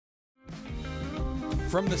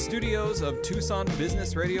From the studios of Tucson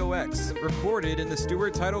Business Radio X, recorded in the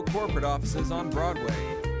Stewart Title corporate offices on Broadway,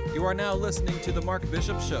 you are now listening to The Mark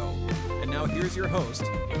Bishop Show. And now here's your host,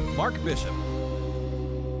 Mark Bishop.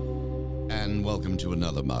 And welcome to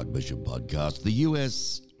another Mark Bishop podcast. The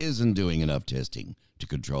U.S. isn't doing enough testing to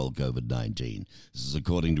control COVID-19. This is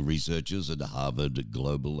according to researchers at Harvard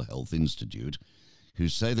Global Health Institute, who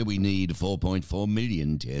say that we need 4.4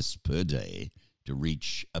 million tests per day to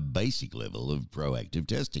reach a basic level of proactive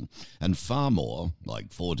testing. And far more,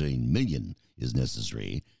 like 14 million, is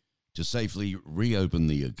necessary to safely reopen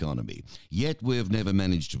the economy. Yet we've never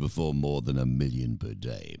managed to perform more than 1 million per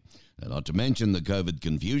day. And not to mention the COVID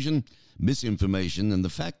confusion, misinformation, and the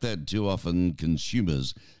fact that too often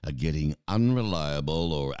consumers are getting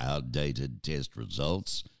unreliable or outdated test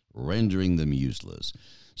results, rendering them useless.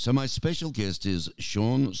 So my special guest is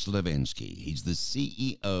Sean Slavenski. He's the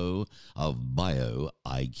CEO of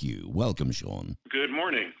BioIQ. Welcome, Sean. Good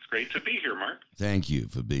morning. It's great to be here, Mark. Thank you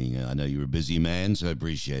for being I know you're a busy man, so I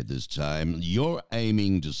appreciate this time. You're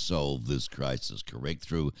aiming to solve this crisis, correct,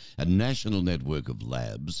 through a national network of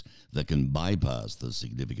labs that can bypass the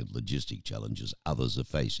significant logistic challenges others are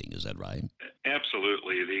facing. Is that right?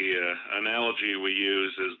 Absolutely. The analogy we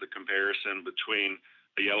use is the comparison between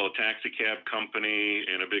a yellow taxi cab company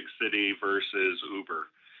in a big city versus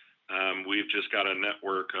Uber. We've just got a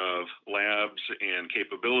network of labs and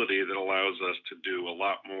capability that allows us to do a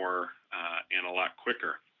lot more and a lot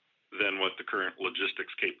quicker than what the current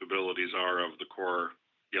logistics capabilities are of the core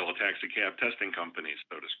yellow taxi cab testing companies,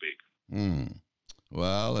 so to speak.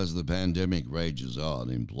 Well, as the pandemic rages on,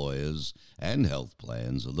 employers and health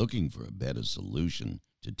plans are looking for a better solution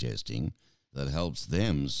to testing that helps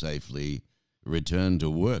them safely return to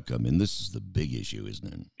work. I mean, this is the big issue,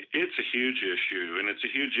 isn't it? It's a huge issue, and it's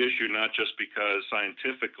a huge issue not just because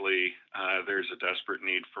scientifically there's a desperate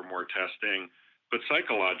need for more testing, but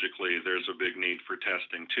psychologically there's a big need for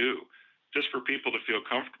testing too. Just for people to feel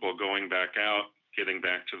comfortable going back out, getting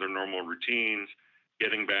back to their normal routines,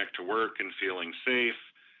 getting back to work and feeling safe.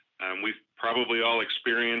 We've probably all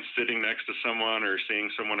experienced sitting next to someone or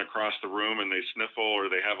seeing someone across the room and they sniffle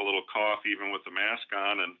or they have a little cough even with the mask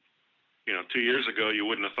on, and 2 years ago, you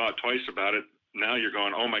wouldn't have thought twice about it. Now you're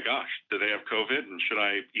going, oh my gosh, do they have COVID? And should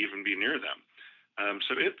I even be near them?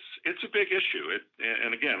 So it's a big issue.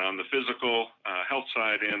 And again, on the physical health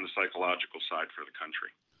side and the psychological side for the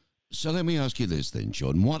country. So let me ask you this then,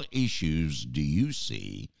 Sean. What issues do you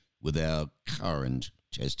see with our current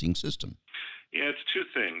testing system? Yeah, it's two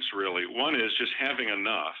things, really. One is just having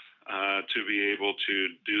enough to be able to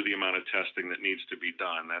do the amount of testing that needs to be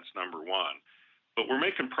done. That's number one. But we're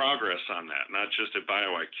making progress on that, not just at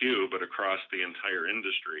BioIQ, but across the entire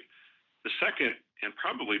industry. The second and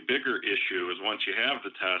probably bigger issue is once you have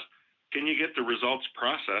the test, can you get the results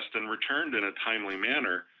processed and returned in a timely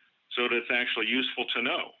manner so that it's actually useful to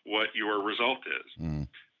know what your result is?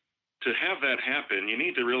 To have that happen, you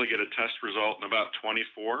need to really get a test result in about 24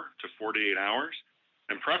 to 48 hours,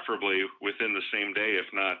 and preferably within the same day,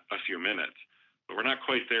 if not a few minutes. But we're not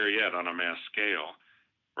quite there yet on a mass scale.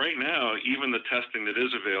 Right now, even the testing that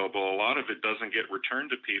is available, a lot of it doesn't get returned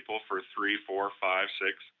to people for 3, 4, 5,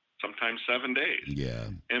 6, sometimes 7 days. Yeah.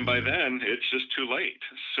 And by then, it's just too late.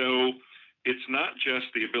 So it's not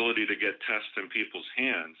just the ability to get tests in people's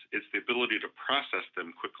hands. It's the ability to process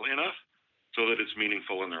them quickly enough so that it's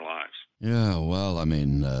meaningful in their lives. Yeah, well, I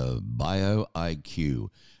mean, BioIQ,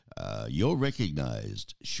 you're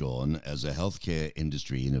recognized, Sean, as a healthcare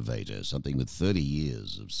industry innovator, something with 30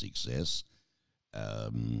 years of success.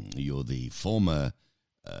 You're the former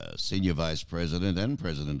senior vice president and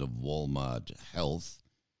president of Walmart Health,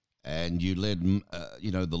 and you led,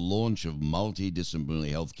 the launch of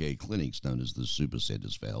multidisciplinary healthcare clinics known as the Super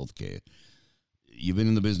Centers for Healthcare. You've been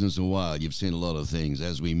in the business a while. You've seen a lot of things.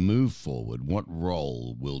 As we move forward, what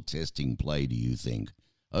role will testing play, do you think,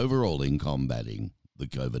 overall in combating the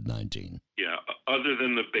COVID-19? Yeah, other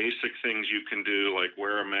than the basic things you can do, like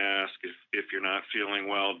wear a mask, if you're not feeling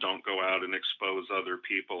well, don't go out and expose other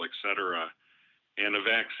people, etc. And a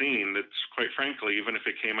vaccine that's, quite frankly, even if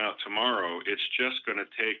it came out tomorrow, it's just going to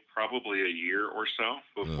take probably a year or so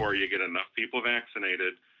before you get enough people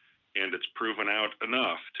vaccinated and it's proven out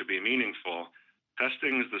enough to be meaningful.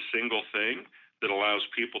 Testing is the single thing that allows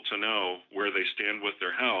people to know where they stand with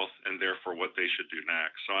their health and therefore what they should do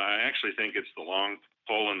next. So I actually think it's the long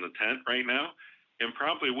pole in the tent right now, and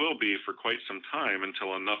probably will be for quite some time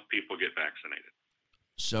until enough people get vaccinated.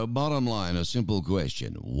 So bottom line, a simple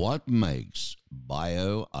question. What makes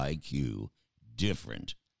BioIQ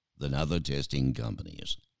different than other testing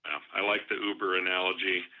companies? I like the Uber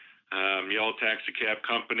analogy. Yellow taxi cab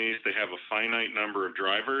companies, they have a finite number of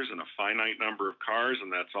drivers and a finite number of cars, and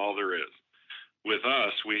that's all there is. With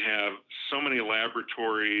us, we have so many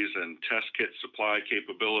laboratories and test kit supply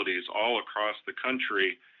capabilities all across the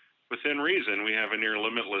country. Within reason, we have a near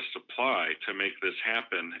limitless supply to make this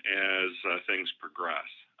happen as things progress.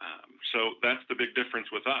 So that's the big difference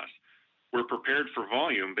with us. We're prepared for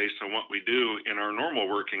volume based on what we do in our normal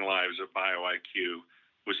working lives at BioIQ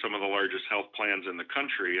with some of the largest health plans in the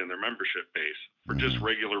country and their membership base for just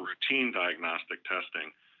regular routine diagnostic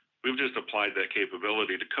testing. We've just applied that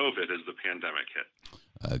capability to COVID as the pandemic hit.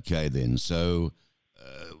 Okay, then. So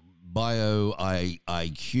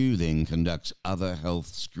BioIQ then conducts other health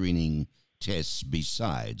screening tests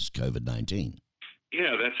besides COVID-19.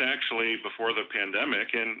 Yeah, that's actually before the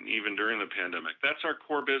pandemic and even during the pandemic. That's our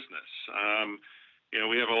core business.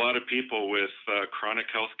 We have a lot of people with chronic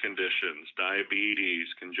health conditions,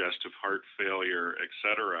 diabetes, congestive heart failure, et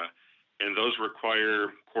cetera, and those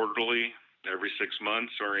require quarterly, every 6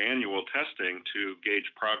 months, or annual testing to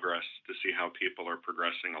gauge progress to see how people are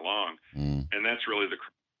progressing along. And that's really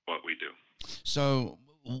what we do. So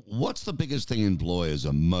what's the biggest thing employers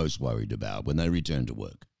are most worried about when they return to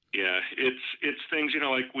work? Yeah, it's things,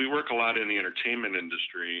 like we work a lot in the entertainment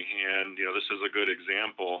industry, and, this is a good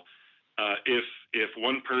example. If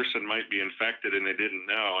one person might be infected and they didn't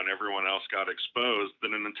know and everyone else got exposed,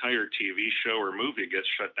 then an entire TV show or movie gets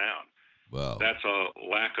shut down. Wow. That's a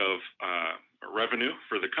lack of revenue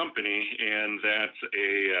for the company, and that's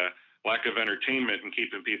a lack of entertainment and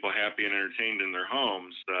keeping people happy and entertained in their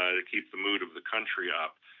homes to keep the mood of the country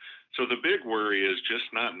up. So the big worry is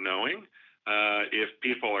just not knowing if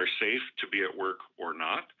people are safe to be at work or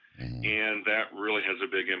not. And that really has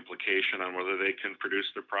a big implication on whether they can produce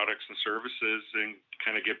their products and services and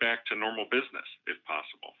kind of get back to normal business if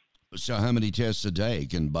possible. So how many tests a day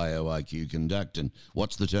can BioIQ conduct, and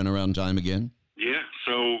what's the turnaround time again? Yeah,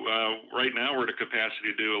 so right now we're at a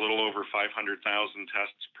capacity to do a little over 500,000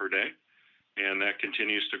 tests per day, and that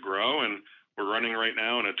continues to grow, and we're running right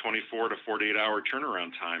now in a 24 to 48-hour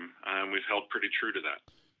turnaround time, and we've held pretty true to that.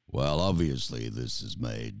 Well, obviously this has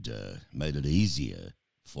made it easier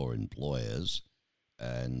for employers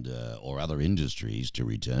and or other industries to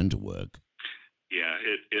return to work. Yeah,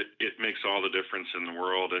 it makes all the difference in the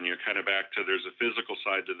world, and you're kind of back to there's a physical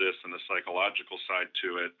side to this and a psychological side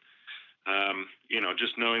to it.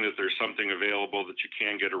 Just knowing that there's something available that you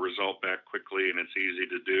can get a result back quickly and it's easy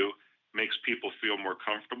to do makes people feel more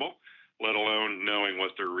comfortable, let alone knowing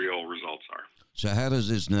what their real results are. So how does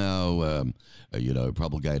this now,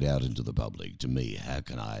 propagate out into the public? To me, how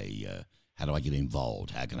do I get involved?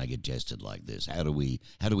 How can I get tested like this? How do we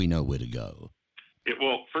know where to go?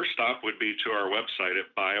 First stop would be to our website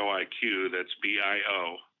at BioIQ. That's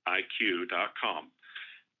BIOIQ.com.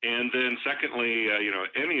 And then secondly,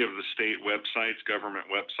 any of the state websites, government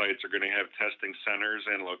websites are going to have testing centers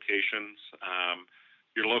and locations.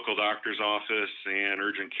 Your local doctor's office and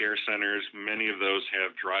urgent care centers, many of those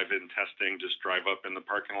have drive-in testing. Just drive up in the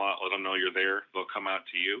parking lot, let them know you're there. They'll come out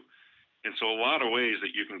to you. And so a lot of ways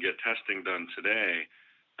that you can get testing done today.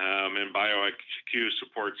 And BioIQ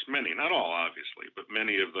supports many, not all obviously, but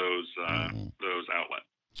many of those outlets.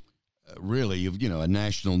 Really, you've a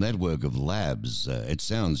national network of labs. It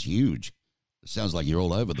sounds huge. It sounds like you're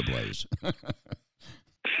all over the place.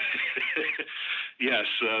 Yes,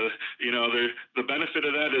 the benefit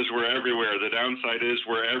of that is we're everywhere. The downside is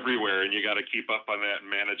we're everywhere, and you got to keep up on that and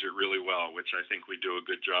manage it really well, which I think we do a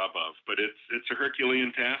good job of. But it's a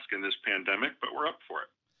Herculean task in this pandemic, but we're up for it.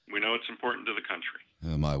 We know it's important to the country.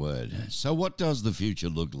 Oh, my word. So what does the future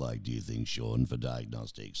look like, do you think, Sean, for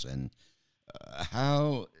diagnostics? And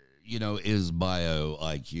how, is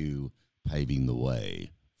BioIQ paving the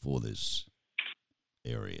way for this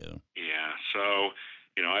area? Yeah, so,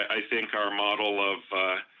 I think our model of,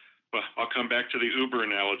 I'll come back to the Uber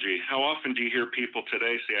analogy. How often do you hear people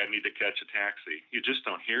today say, I need to catch a taxi? You just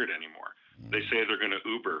don't hear it anymore. They say they're going to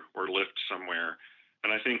Uber or Lyft somewhere. And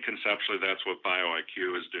I think conceptually that's what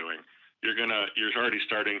BioIQ is doing. You're already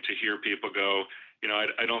starting to hear people go,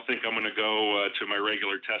 I don't think I'm going to go to my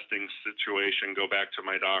regular testing situation, go back to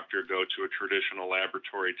my doctor, go to a traditional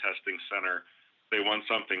laboratory testing center. They want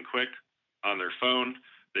something quick on their phone.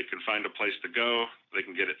 They can find a place to go. They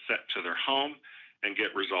can get it set to their home and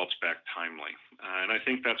get results back timely. And I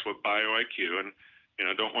think that's what BioIQ, and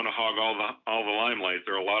I don't want to hog all the limelight.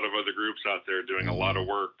 There are a lot of other groups out there doing a lot of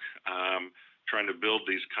work trying to build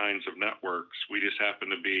these kinds of networks. We just happen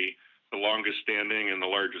to be the longest standing and the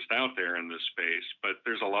largest out there in this space, but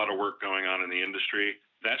there's a lot of work going on in the industry.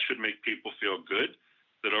 That should make people feel good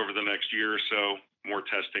that over the next year or so, more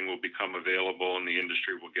testing will become available and the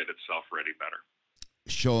industry will get itself ready better.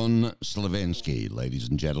 Sean Slavensky, ladies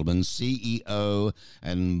and gentlemen, CEO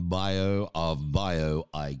and bio of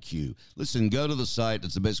BioIQ. Listen, go to the site.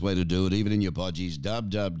 It's the best way to do it, even in your podgies,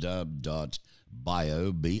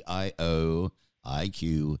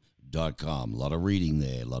 www.bioiq.com. A lot of reading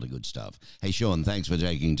there, a lot of good stuff. Hey, Sean, thanks for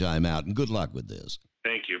taking time out, and good luck with this.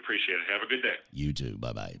 Thank you. Appreciate it. Have a good day. You too.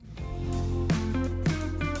 Bye-bye.